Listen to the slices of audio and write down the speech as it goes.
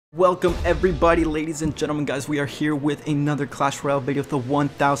Welcome everybody, ladies and gentlemen, guys. We are here with another Clash Royale video, the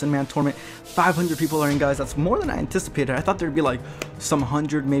 1,000 man tournament. 500 people are in, guys. That's more than I anticipated. I thought there'd be like some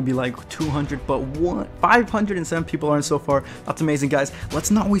 100, maybe like 200, but 507 people are in so far. That's amazing, guys. Let's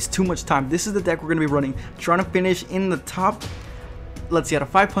not waste too much time. This is the deck we're gonna be running. Trying to finish in the top, let's see, out of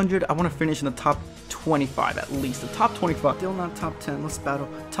 500, I want to finish in the top 25 at least. The top 25. Still not top 10. Let's battle.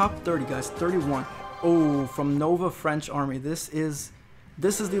 Top 30, guys. 31. Oh, from Nova French Army. This is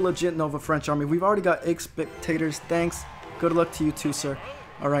the legit Nova French Army. We've already got 8 spectators. Thanks. Good luck to you too, sir.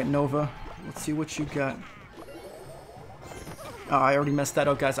 Alright, Nova. Let's see what you got. Oh, I already messed that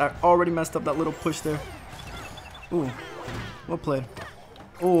up, guys. I already messed up that little push there. Ooh. Well played.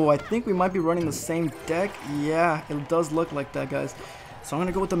 Oh, I think we might be running the same deck. Yeah, it does look like that, guys. So I'm going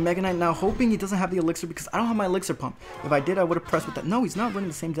to go with the Mega Knight now, hoping he doesn't have the elixir because I don't have my elixir pump. If I did, I would have pressed with that. No, he's not running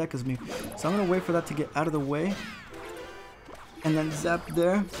the same deck as me. So I'm going to wait for that to get out of the way. And then zap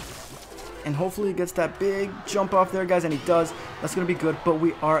there, and hopefully he gets that big jump off there, guys, and he does. That's gonna be good, but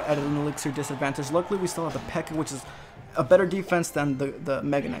we are at an elixir disadvantage. Luckily we still have the P.E.K.K.A, which is a better defense than the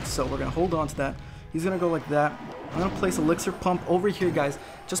Mega Knight, so we're gonna hold on to that. He's gonna go like that. I'm gonna place elixir pump over here, guys,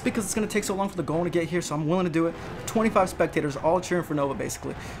 just because it's gonna take so long for the golem to get here, so I'm willing to do it. 25 spectators all cheering for Nova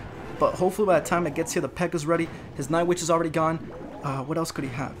basically, but hopefully by the time it gets here the P.E.K.K.A is ready. His Night Witch is already gone. What else could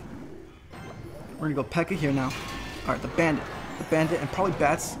he have? We're gonna go P.E.K.K.A here now. All right, the Bandit. Bandit and probably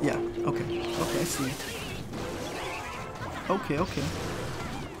bats. Yeah, okay, I see. Okay.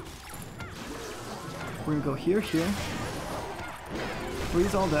 We're gonna go here.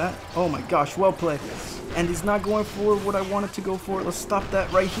 Freeze all that. Oh my gosh, well played. And he's not going for what I wanted to go for. Let's stop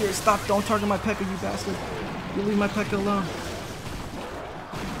that right here. Stop, don't target my P.E.K.K.A, you bastard. You leave my P.E.K.K.A alone.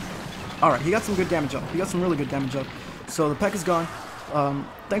 Alright, he got some good damage up. He got some really good damage up. So the P.E.K.K.A is gone.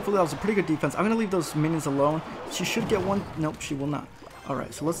 Thankfully that was a pretty good defense. I'm gonna leave those minions alone. She should get one. Nope, she will not.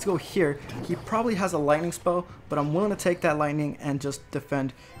 Alright, so let's go here. He probably has a lightning spell, but I'm willing to take that lightning and just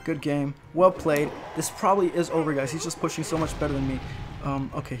defend. Good game. Well played. This probably is over, guys. He's just pushing so much better than me.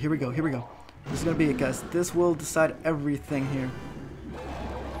 Okay, here we go. This is gonna be it, guys. This will decide everything here.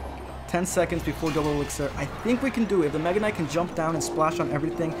 10 seconds before double elixir. I think we can do it. If the Mega Knight can jump down and splash on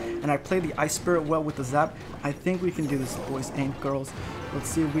everything, and I play the Ice Spirit well with the zap, I think we can do this, boys and girls. Let's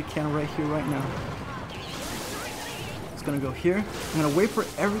see if we can right here, right now. It's gonna go here. I'm gonna wait for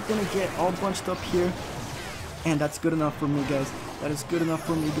everything to get all bunched up here, and that's good enough for me, guys. That is good enough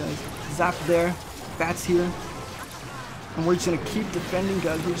for me, guys. Zap there, bats here, and we're just gonna keep defending,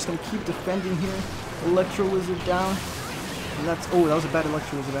 guys. We're just gonna keep defending here. Electro Wizard down. And that's, oh, that was a bad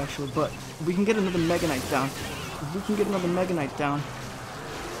Electro Wizard actually, but if we can get another Mega Knight down,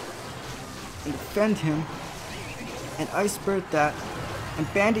 and defend him, and Ice Spirit that,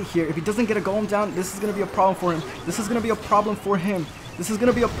 and Bandit here, if he doesn't get a golem down, this is going to be a problem for him.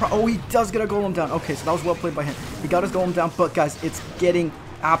 Oh, he does get a golem down. Okay, so that was well played by him. He got his golem down, but guys, it's getting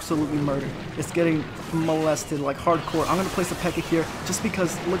absolutely murdered. It's getting molested like hardcore. I'm gonna place a P.E.K.K.A here just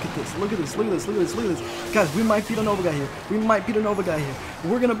because look at this. Guys, we might beat a Nova guy here.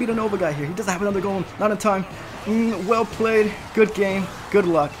 We're gonna beat a Nova guy here. He doesn't have another golem, not in time. Well played, good game, good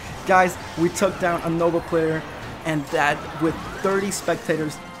luck. Guys, we took down a Nova player, and that with 30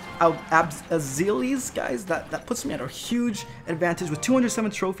 spectators out Azilis, guys, that puts me at a huge advantage. With 207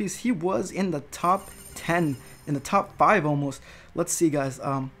 trophies, he was in the top 10, in the top 5 almost. Let's see, guys.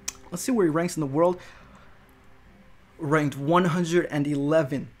 Let's see where he ranks in the world. Ranked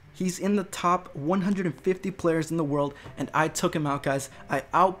 111. He's in the top 150 players in the world, and I took him out, guys. I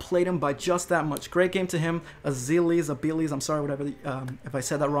outplayed him by just that much. Great game to him. Abilis, I'm sorry, whatever, if I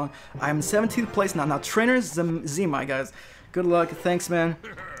said that wrong. I'm in 17th place now. Now, trainers, Zima, guys. Good luck. Thanks, man.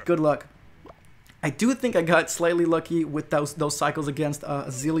 Good luck. I do think I got slightly lucky with those cycles against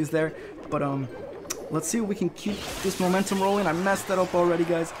Azilis there, but let's see if we can keep this momentum rolling. I messed that up already,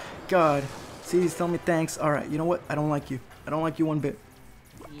 guys. God. See, he's telling me thanks. Alright, you know what? I don't like you. I don't like you one bit.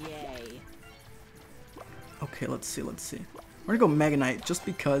 Yay. Okay, let's see. We're gonna go Mega Knight just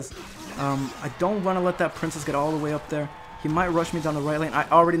because I don't want to let that princess get all the way up there. He might rush me down the right lane. I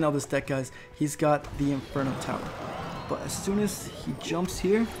already know this deck, guys. He's got the Inferno Tower. But as soon as he jumps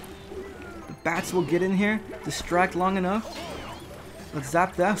here, the bats will get in here, distract long enough. Let's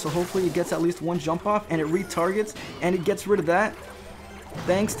zap that, so hopefully he gets at least one jump off, and it retargets, and it gets rid of that.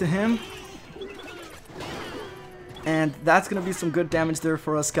 Thanks to him. And that's going to be some good damage there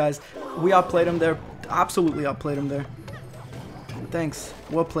for us, guys. We outplayed him there. Absolutely outplayed him there. Thanks.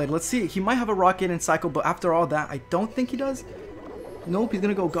 Well played. Let's see. He might have a rocket and cycle, but after all that, I don't think he does. Nope, he's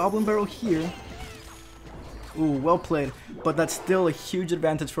going to go Goblin Barrel here. Ooh, well played. But that's still a huge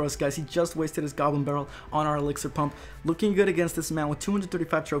advantage for us, guys. He just wasted his Goblin Barrel on our Elixir Pump. Looking good against this man with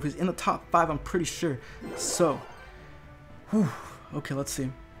 235 trophies in the top 5, I'm pretty sure. So, whew. Okay, let's see.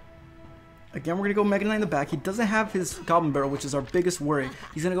 Again, we're going to go Mega Knight in the back. He doesn't have his Goblin Barrel, which is our biggest worry.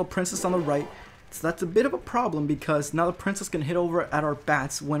 He's going to go Princess on the right. So that's a bit of a problem because now the Princess can hit over at our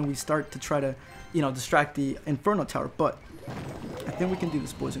bats when we start to try to, you know, distract the Inferno Tower. But I think we can do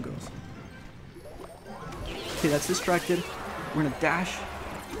this, boys and girls. Okay, that's distracted. We're going to dash.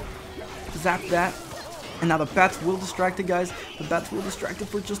 Zap that. And now the bats will distract it, guys. The bats will distract it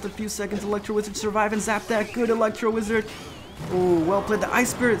for just a few seconds. Electro Wizard survive and zap that. Good Electro Wizard. Oh, well played. The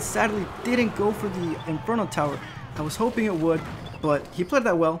Ice Spirit sadly didn't go for the Inferno Tower. I was hoping it would, but he played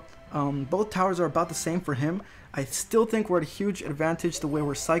that well. Both towers are about the same for him. I still think we're at a huge advantage the way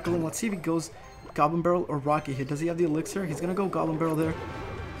we're cycling. Let's see if he goes Goblin Barrel or Rocket here. Does he have the Elixir? He's going to go Goblin Barrel there.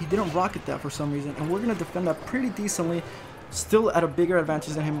 He didn't Rocket that for some reason, and we're going to defend that pretty decently. Still at a bigger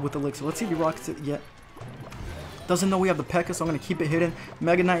advantage than him with Elixir. Let's see if he rockets it yet. Doesn't know we have the P.E.K.K.A, so I'm going to keep it hidden.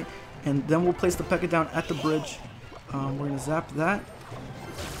 Mega Knight, and then we'll place the P.E.K.K.A down at the bridge. We're going to zap that.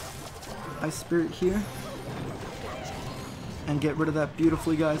 Ice Spirit here. And get rid of that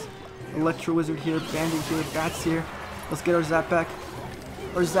beautifully, guys. Electro Wizard here, Bandit here, Bats here. Let's get our zap back.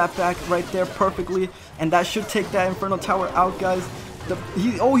 Our zap back right there perfectly. And that should take that Inferno Tower out, guys.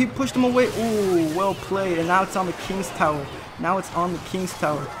 He pushed him away. Ooh, well played. And now it's on the King's Tower. Now it's on the King's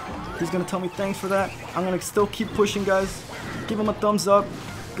Tower. He's going to tell me thanks for that. I'm going to still keep pushing, guys. Give him a thumbs up.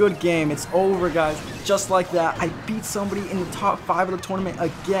 Good game. It's over, guys. Just like that. I beat somebody in the top 5 of the tournament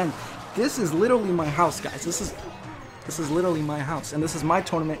again. This is literally my house, guys. This is literally my house. And this is my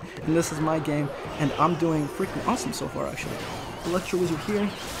tournament. And this is my game. And I'm doing freaking awesome so far, actually. Electro Wizard here.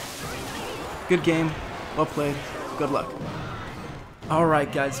 Good game. Well played. Good luck.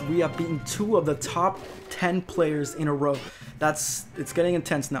 Alright, guys. We have beaten 2 of the top 10 players in a row. It's getting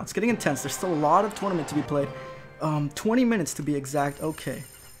intense now. It's getting intense. There's still a lot of tournament to be played. 20 minutes to be exact. Okay.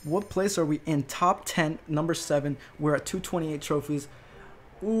 What place are we in? Top 10, number 7. We're at 228 trophies.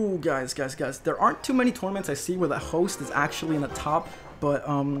 Ooh, guys. There aren't too many tournaments I see where the host is actually in the top. But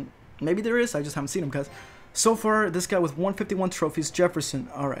maybe there is. I just haven't seen them, guys. So far, this guy with 151 trophies, Jefferson.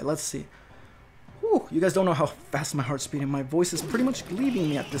 Alright, let's see. Whew, you guys don't know how fast my heart's beating. My voice is pretty much leaving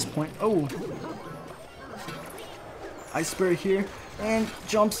me at this point. Oh. Ice Spirit here. And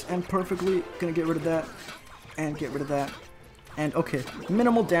jumps and perfectly. Gonna get rid of that. And get rid of that. And okay,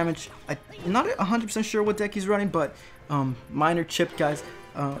 minimal damage. I'm not 100% sure what deck he's running, but minor chip, guys.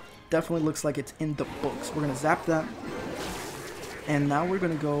 Definitely looks like it's in the books. We're gonna zap that, and now we're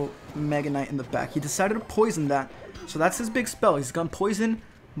gonna go Mega Knight in the back. He decided to poison that, so that's his big spell. He's gonna poison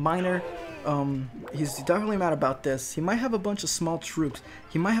minor. He's definitely mad about this. He might have a bunch of small troops.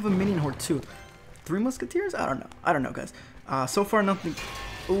 He might have a minion horde too. 3 Musketeers? I don't know, guys. So far nothing.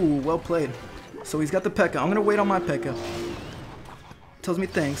 Ooh, well played. So he's got the P.E.K.K.A. I'm gonna wait on my P.E.K.K.A. Tells me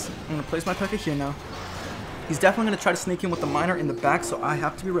thanks. I'm gonna place my P.E.K.K.A here now. He's definitely gonna try to sneak in with the miner in the back, so I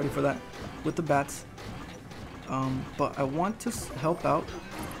have to be ready for that with the bats. But I want to help out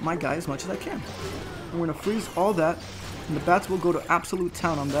my guy as much as I can. We're gonna freeze all that, and the bats will go to absolute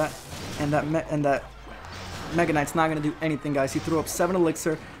town on that. And that Mega Knight's not gonna do anything, guys. He threw up 7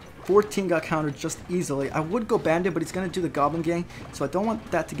 elixir. 14 got countered just easily. I would go Bandit, but he's going to do the Goblin Gang, so I don't want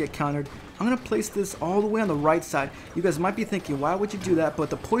that to get countered. I'm going to place this all the way on the right side. You guys might be thinking, why would you do that?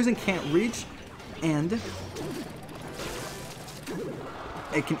 But the poison can't reach, and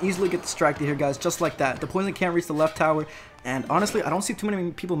it can easily get distracted here, guys, just like that. The poison can't reach the left tower, and honestly, I don't see too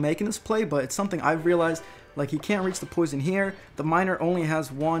many people making this play, but it's something I've realized. Like, he can't reach the poison here. The miner only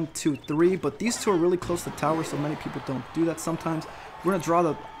has 1, 2, 3, but these 2 are really close to the tower, so many people don't do that sometimes. We're going to draw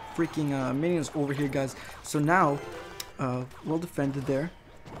the freaking minions over here, guys. So now, well defended there.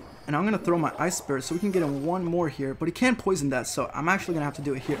 And I'm going to throw my Ice Spirit so we can get him 1 more here. But he can't poison that, so I'm actually going to have to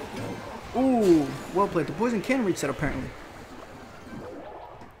do it here. Ooh, well played. The poison can reach that, apparently.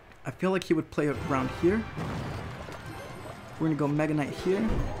 I feel like he would play it around here. We're going to go Mega Knight here.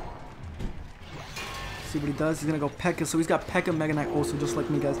 See what he does. He's going to go P.E.K.K.A. So he's got P.E.K.K.A. Mega Knight also, just like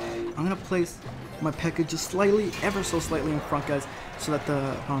me, guys. I'm going to place my P.E.K.K.A. just slightly, ever so slightly in front, guys, so that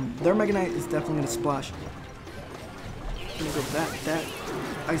the their Mega Knight is definitely going to splash. I'm going to go that,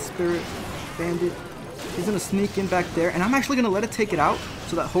 Ice Spirit, Bandit. He's going to sneak in back there, and I'm actually going to let it take it out,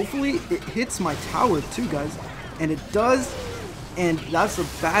 so that hopefully it hits my tower too, guys. And it does, and that's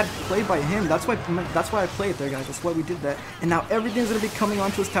a bad play by him. That's why I play it there, guys. That's why we did that. And now everything's going to be coming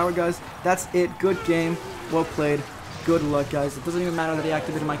onto his tower, guys. That's it. Good game. Well played. Good luck, guys. It doesn't even matter that he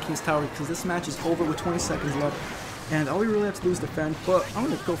activated my King's Tower, because this match is over with 20 seconds left. And all we really have to do is defend. But I'm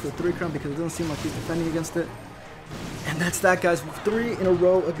going to go for the 3 crown because it doesn't seem like he's defending against it. And that's that, guys. 3 in a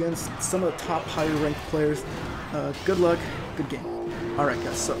row against some of the top higher ranked players. Good luck, good game. Alright,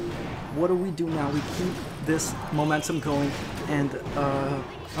 guys, so what do we do now? We keep this momentum going, and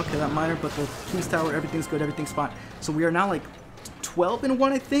okay, that minor, but the King's Tower, everything's good, everything's fine. So we are now like 12-1,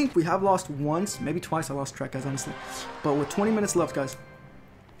 I think. We have lost once, maybe twice. I lost track, guys, honestly. But with 20 minutes left, guys,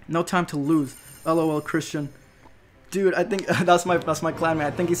 no time to lose. LOL, Christian. Dude, I think that's my clan, man.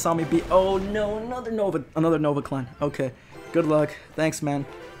 I think he saw me beat. Oh no, another Nova clan. Okay, good luck. Thanks, man.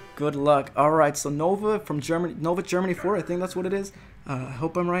 Good luck. All right, so Nova from Germany, Nova Germany 4. I think that's what it is. I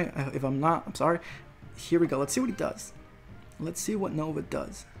hope I'm right. If I'm not, I'm sorry. Here we go. Let's see what he does. Let's see what Nova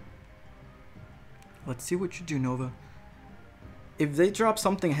does. Let's see what you do, Nova. If they drop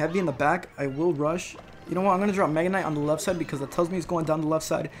something heavy in the back, I will rush. You know what? I'm going to drop Mega Knight on the left side because that tells me he's going down the left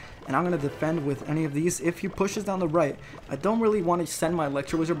side. And I'm going to defend with any of these. If he pushes down the right, I don't really want to send my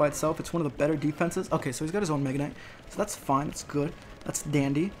Electro Wizard by itself. It's one of the better defenses. Okay, so he's got his own Mega Knight. So that's fine. That's good. That's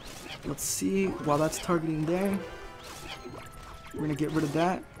dandy. Let's see. While that's targeting there, we're going to get rid of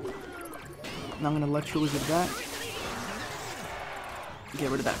that. Now I'm going to Electro Wizard that. Get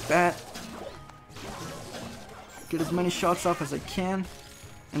rid of that bat. Get as many shots off as I can.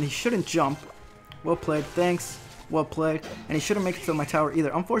 And he shouldn't jump. Well played, thanks. Well played. And he shouldn't make it to my tower either.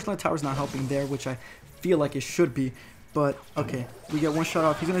 Unfortunately, the tower's not helping there, which I feel like it should be. But, okay, we get one shot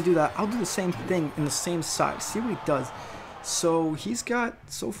off. He's going to do that. I'll do the same thing in the same side. See what he does. So, he's got,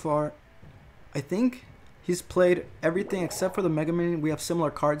 so far, I think he's played everything except for the Mega Minion. We have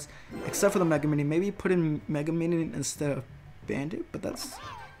similar cards, except for the Mega Minion. Maybe put in Mega Minion instead of Bandit, but that's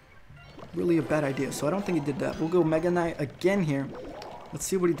really a bad idea. So, I don't think he did that. We'll go Mega Knight again here. Let's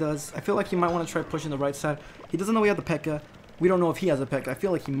see what he does. I feel like he might want to try pushing the right side. He doesn't know we have the P.E.K.K.A. We don't know if he has a P.E.K.K.A. I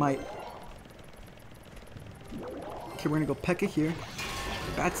feel like he might. Okay, we're going to go P.E.K.K.A. here.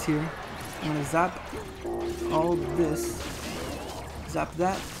 Bats here. I'm going to zap all this. Zap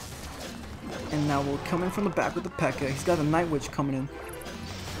that. And now we'll come in from the back with the P.E.K.K.A. He's got a Night Witch coming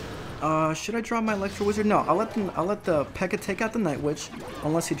in. Should I drop my Electro Wizard? No, I'll let the P.E.K.K.A. take out the Night Witch.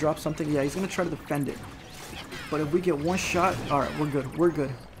 Unless he drops something. Yeah, he's going to try to defend it. But if we get one shot, alright, we're good. We're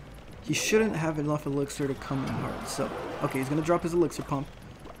good. He shouldn't have enough elixir to come in hard. So, okay, he's going to drop his elixir pump.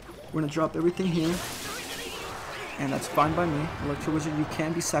 We're going to drop everything here. And that's fine by me. Electro Wizard, you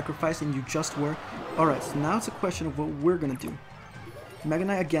can be sacrificed, and you just were. Alright, so now it's a question of what we're going to do. Mega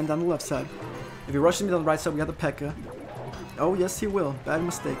Knight again down the left side. If he rushes me down the right side, we have the P.E.K.K.A. Oh, yes, he will. Bad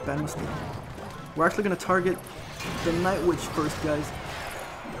mistake, bad mistake. We're actually going to target the Night Witch first, guys.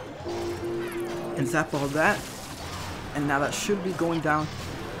 And zap all that. And now that should be going down.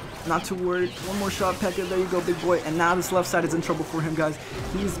 Not too worried. One more shot, P.E.K.K.A. There you go, big boy. And now this left side is in trouble for him, guys.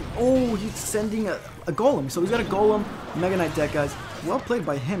 He's sending a golem. So he's got a golem Mega Knight deck, guys. Well played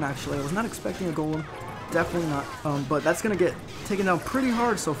by him, actually. I was not expecting a golem. Definitely not. But that's going to get taken down pretty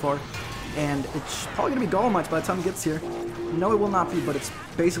hard so far. And it's probably going to be golemites by the time he gets here. No, it will not be, but it's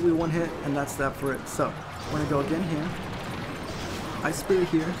basically one hit. And that's that for it. So we're going to go again here. Ice Spirit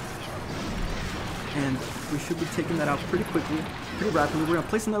here. And we should be taking that out pretty quickly, pretty rapidly. We're going to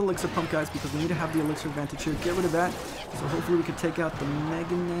place another elixir pump, guys, because we need to have the elixir advantage here. Get rid of that. So hopefully we can take out the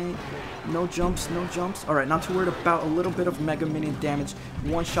Mega Knight. No jumps, no jumps. Alright, not too worried about a little bit of Mega Minion damage.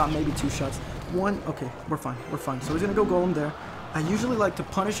 One shot, maybe two shots. One, okay, we're fine, we're fine. So he's going to go Golem there. I usually like to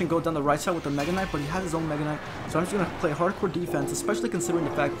punish and go down the right side with the Mega Knight, but he has his own Mega Knight. So I'm just going to play hardcore defense, especially considering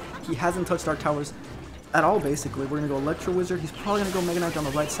the fact he hasn't touched our towers at all, basically. We're going to go Electro Wizard. He's probably going to go Mega Knight down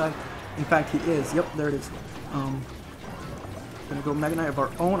the right side. In fact, he is. Yep, there it is. Gonna go Mega Knight of our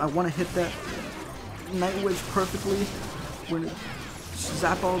own. I want to hit that Night Witch perfectly. We're gonna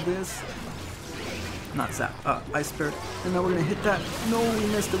zap all this. Not zap. Ice Spirit. And then we're gonna hit that. No, we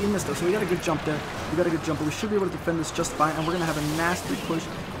missed it. We missed it. So we got a good jump there. We got a good jump, but we should be able to defend this just fine. And we're gonna have a nasty push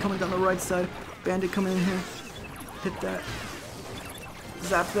coming down the right side. Bandit coming in here. Hit that.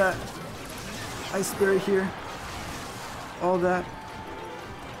 Zap that. Ice Spirit here. All that.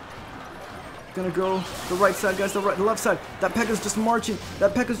 Gonna go the right side, guys, the left side. That P.E.K.K.A.'s just marching.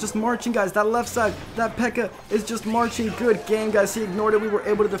 That P.E.K.K.A.'s just marching, guys. That left side, that P.E.K.K.A. is just marching. Good game, guys. He ignored it. We were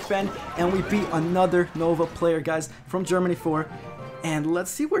able to defend, and we beat another Nova player, guys, from Germany 4. And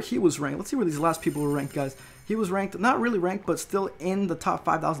let's see where he was ranked. Let's see where these last people were ranked, guys. He was ranked, not really ranked, but still in the top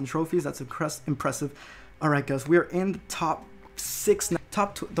 5,000 trophies. That's impressive. All right, guys, we are in the top 6 now.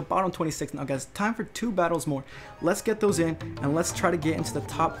 The bottom 26 now, guys. Time for 2 battles more. Let's get those in, and let's try to get into the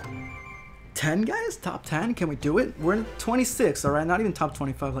top 10, guys. Top 10. Can we do it? We're in 26. All right, not even top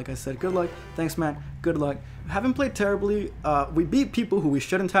 25, like I said. Good luck. Thanks, man. Good luck. Haven't played terribly. We beat people who we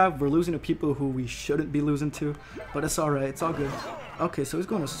shouldn't have. We're losing to people who we shouldn't be losing to, but it's all right. It's all good. Okay, so he's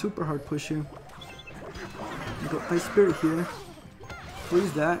going to super hard push you. Go Ice Spirit here.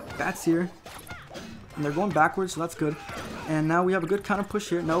 Freeze that. Bats here. And they're going backwards, so that's good. And now we have a good counter push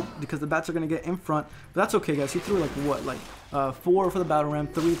here. Nope, because the bats are going to get in front. But that's okay, guys. He threw like what? Like 4 for the battle ram,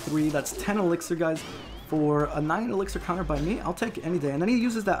 3, 3. That's 10 elixir, guys. For a 9 elixir counter by me, I'll take it any day. And then he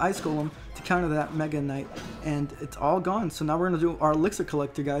uses that Ice Golem to counter that Mega Knight. And it's all gone. So now we're going to do our elixir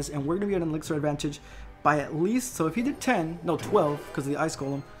collector, guys. And we're going to get an elixir advantage by at least, so if he did 10, no 12 because of the Ice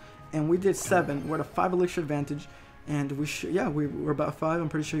Golem, and we did 7, we're at a 5 elixir advantage, and we should, yeah, we're about 5, I'm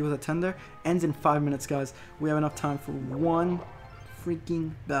pretty sure he was at 10 there. Ends in 5 minutes, guys. We have enough time for one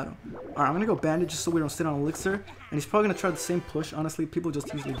freaking battle. Alright, I'm gonna go bandage just so we don't sit on elixir, and he's probably gonna try the same push. Honestly, people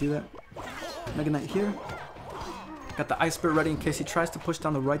just usually do that. Mega Knight here. Got the Ice Spirit ready in case he tries to push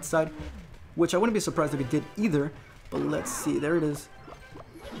down the right side, which I wouldn't be surprised if he did either, but let's see. There it is.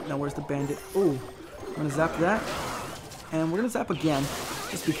 Now where's the bandit? Oh, we're gonna zap that, and we're gonna zap again,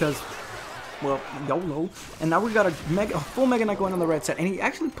 just because, well, YOLO. And now we got a full Mega Knight going on the right side, and he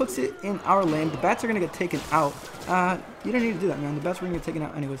actually puts it in our lane. The bats are gonna get taken out. You didn't need to do that, man. The bats were gonna get taken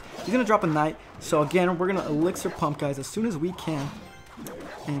out anyways. He's gonna drop a Knight, so again, we're gonna elixir pump, guys, as soon as we can,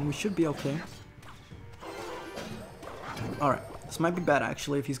 and we should be okay. All right, this might be bad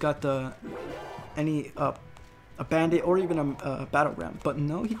actually if he's got the a bandit or even a battle ram, but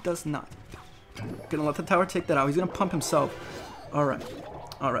no, he does not. Gonna let the tower take that out. He's gonna pump himself. Alright.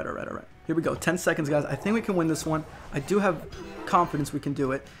 Here we go. 10 seconds, guys. I think we can win this one. I do have confidence we can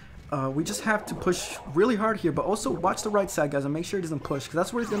do it. We just have to push really hard here, but also watch the right side, guys, and make sure he doesn't push, because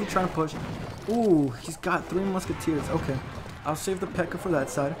that's where he's gonna be trying to push. Ooh, he's got 3 musketeers. Okay. I'll save the P.E.K.K.A for that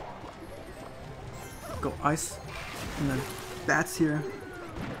side. Go ice. And then bats here.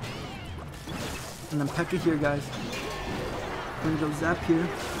 And then P.E.K.K.A here, guys. We're gonna go zap here.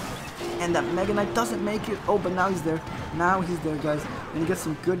 And that Mega Knight doesn't make it. Oh, but now he's there. Now he's there, guys. And he gets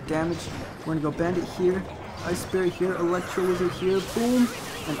some good damage. We're going to go Bandit here. Ice Spirit here. Electro Wizard here. Boom.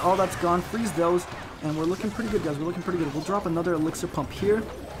 And all that's gone. Freeze those. And we're looking pretty good, guys. We're looking pretty good. We'll drop another Elixir Pump here.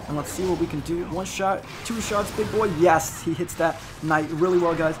 And let's see what we can do. 1 shot. 2 shots, big boy. Yes, he hits that Knight really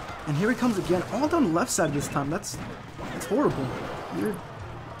well, guys. And here he comes again. All down the left side this time. That's horrible.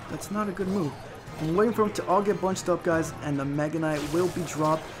 That's not a good move. I'm waiting for him to all get bunched up, guys. And the Mega Knight will be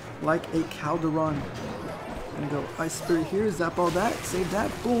dropped like a Calderon. Gonna go Ice Spirit here, zap all that, save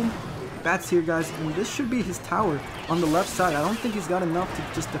that, boom. Bats here, guys, and this should be his tower on the left side. I don't think he's got enough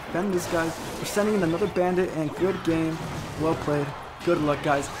to just defend this, guys. We're sending in another bandit, and good game. Well played. Good luck,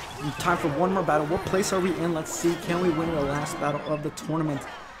 guys. Time for one more battle. What place are we in? Let's see. Can we win the last battle of the tournament?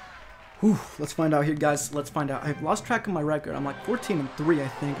 Whew, let's find out here, guys. Let's find out. I've lost track of my record. I'm like 14-3, I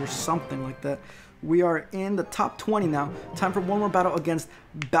think, or something like that. We are in the top 20 now. Time for one more battle against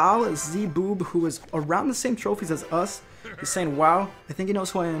Bal Z-Boob, who is around the same trophies as us. He's saying, wow, I think he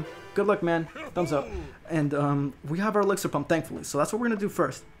knows who I am. Good luck, man. Thumbs up. And we have our Elixir Pump, thankfully. So that's what we're going to do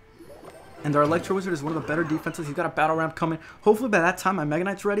first. And our Electro Wizard is one of the better defenses. He's got a battle ramp coming. Hopefully by that time my Mega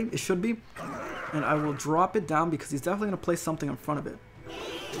Knight's ready. It should be. And I will drop it down because he's definitely going to place something in front of it.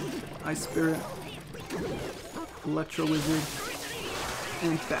 Ice Spirit. Electro Wizard.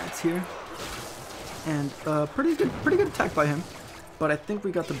 And Bats here. And pretty good attack by him, but I think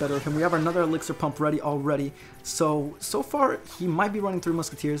we got the better of him. We have another Elixir Pump ready already, so far he might be running 3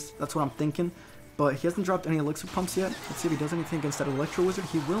 Musketeers. That's what I'm thinking, but he hasn't dropped any Elixir Pumps yet. Let's see if he does anything against that Electro Wizard.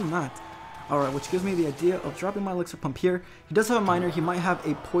 He will not. Alright, which gives me the idea of dropping my Elixir Pump here. He does have a Miner. He might have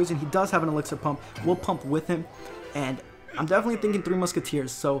a Poison. He does have an Elixir Pump. We'll pump with him, and I'm definitely thinking 3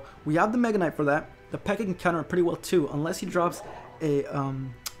 Musketeers, so we have the Mega Knight for that. The P.E.K.K.A can counter it pretty well too, unless he drops a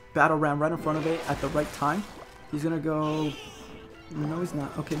battle ram right in front of it at the right time. He's gonna go. No, he's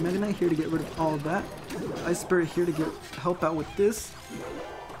not. Okay, Mega Knight here to get rid of all of that. Ice Spirit here to help out with this.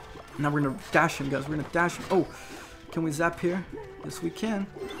 Now we're gonna dash him, guys. We're gonna dash him. Oh, can we zap here? Yes, we can.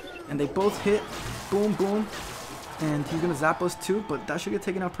 And they both hit. Boom, boom. And he's gonna zap us too, but that should get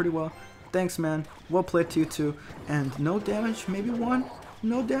taken out pretty well. Thanks, man. Well played to you too. And no damage, maybe 1.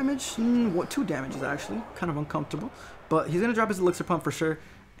 No damage. 2 damages actually. Kind of uncomfortable. But he's gonna drop his Elixir Pump for sure.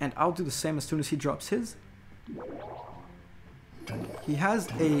 And I'll do the same as soon as he drops his. He has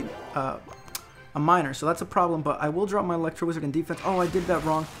a Miner, so that's a problem, but I will drop my Electro Wizard in defense. Oh, I did that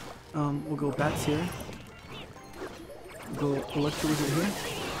wrong. We'll go Bats here. We'll go Electro Wizard here.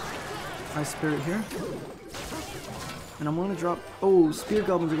 Ice Spirit here. And I'm going to drop... Oh, Spear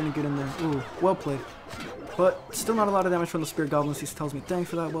Goblins are going to get in there. Ooh, well played. But still not a lot of damage from the Spear Goblins. He tells me,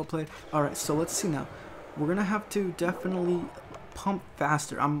 thanks for that, well played. Alright, so let's see now. We're going to have to definitely pump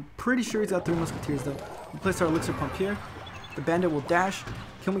faster. I'm pretty sure he's got 3 Musketeers though. We'll place our Elixir Pump here. The Bandit will dash.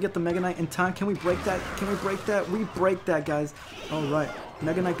 Can we get the Mega Knight in time? Can we break that? Can we break that? We break that, guys. Alright.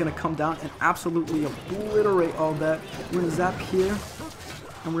 Mega Knight gonna come down and absolutely obliterate all that. We're gonna zap here,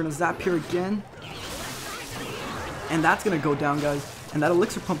 and we're gonna zap here again. And that's gonna go down, guys. And that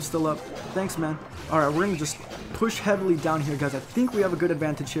elixir pump is still up. Thanks, man. Alright, we're gonna just push heavily down here, guys. I think we have a good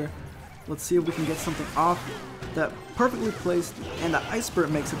advantage here. Let's see if we can get something off. That perfectly placed, and the Ice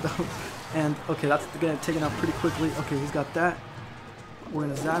Spirit makes it though. And okay, that's gonna take it out pretty quickly. Okay, he's got that. We're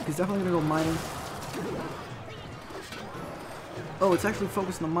gonna zap. He's definitely gonna go mining. Oh, it's actually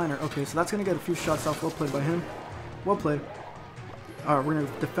focused on the miner. Okay, so that's gonna get a few shots off. Well played by him. Well played. Alright, we're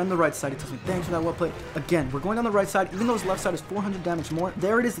gonna defend the right side. He tells me, thanks for that well played. Again, we're going down the right side, even though his left side is 400 damage more.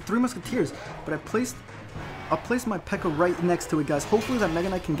 There it is, the 3 Musketeers. But I'll place my P.E.K.K.A. right next to it, guys. Hopefully that Mega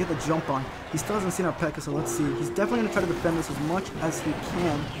Knight can get the jump on. He still hasn't seen our P.E.K.K.A., so let's see. He's definitely going to try to defend this as much as he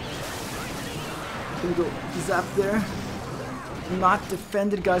can. Gonna go zap there. Not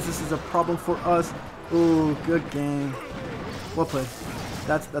defended, guys. This is a problem for us. Ooh, good game. Well played.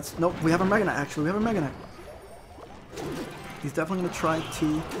 That's nope. We have a Mega Knight, actually. We have a Mega Knight. He's definitely going to try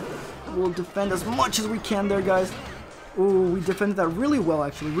to... We'll defend as much as we can there, guys. Ooh, we defended that really well,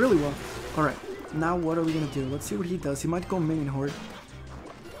 actually. Really well. Alright. Now what are we going to do? Let's see what he does. He might go Minion Horde.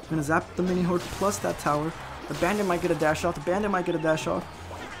 I'm going to zap the Minion Horde plus that tower. The Bandit might get a dash off. The Bandit might get a dash off.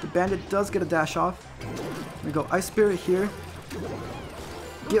 The Bandit does get a dash off. We go Ice Spirit here.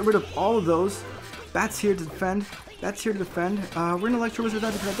 Get rid of all of those. Bat's here to defend. Bat's here to defend. We're going to Electro Wizard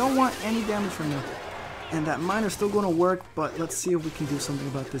that because I don't want any damage from him. And that miner's still going to work, but let's see if we can do something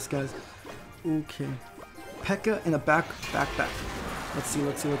about this, guys. Okay. P.E.K.K.A. in the back. Let's see.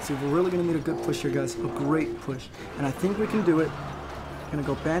 We're really going to need a good push here, guys. A great push. And I think we can do it. Gonna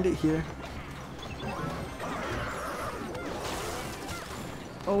go Bandit here.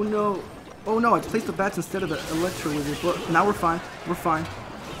 Oh no. Oh no, I placed the bats instead of the Electro Wizard. But now we're fine. We're fine.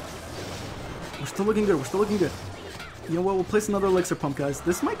 We're still looking good. We're still looking good. You know what? We'll place another Elixir Pump, guys.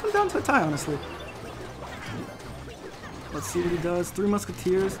 This might come down to a tie, honestly. Let's see what he does. 3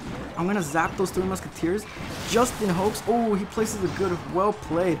 Musketeers. I'm going to zap those 3 Musketeers just in hopes. Oh, he places a good, well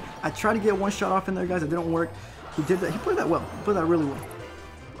played. I tried to get one shot off in there, guys. It didn't work. He did that. He played that well. He played that really well.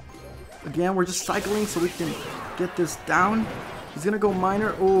 Again, we're just cycling so we can get this down. He's going to go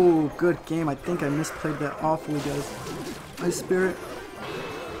Miner. Oh, good game. I think I misplayed that awfully, guys. Ice Spirit.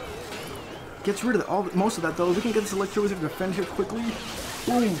 Gets rid of most of that, though. We can get this Electro Wizard to defend here quickly.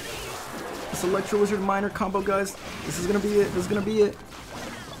 Boom. This Electro Wizard Miner combo, guys. This is gonna be it. This is gonna be it.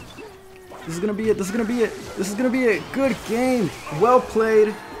 This is gonna be it. This is gonna be it. This is gonna be it. Good game. Well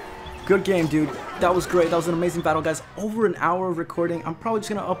played. Good game, dude. That was great. That was an amazing battle, guys. Over an hour of recording. I'm probably just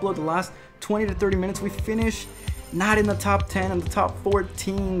gonna upload the last 20 to 30 minutes. We finished not in the top 10 and the top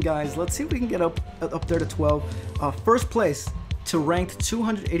 14, guys. Let's see if we can get up there to 12. First place to ranked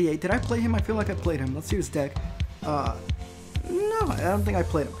 288. Did I play him? I feel like I played him. Let's see his deck. No, I don't think I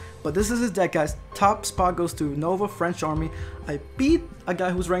played him. But this is his deck, guys. Top spot goes to Nova French Army. I beat a guy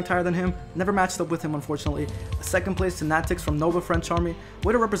who's ranked higher than him. Never matched up with him, unfortunately. Second place to Natix from Nova French Army.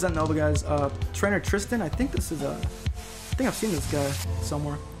 Way to represent Nova, guys. Trainer Tristan. I think this is I think I've seen this guy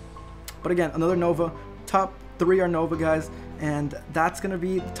somewhere. But again, another Nova. Top 3 are Nova, guys. And that's going to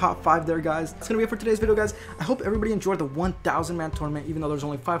be the top 5 there, guys. That's going to be it for today's video, guys. I hope everybody enjoyed the 1,000-man tournament, even though there's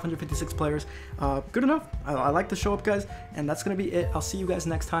only 556 players. Good enough. I like to show up, guys. And that's going to be it. I'll see you guys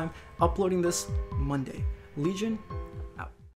next time. Uploading this Monday. Legion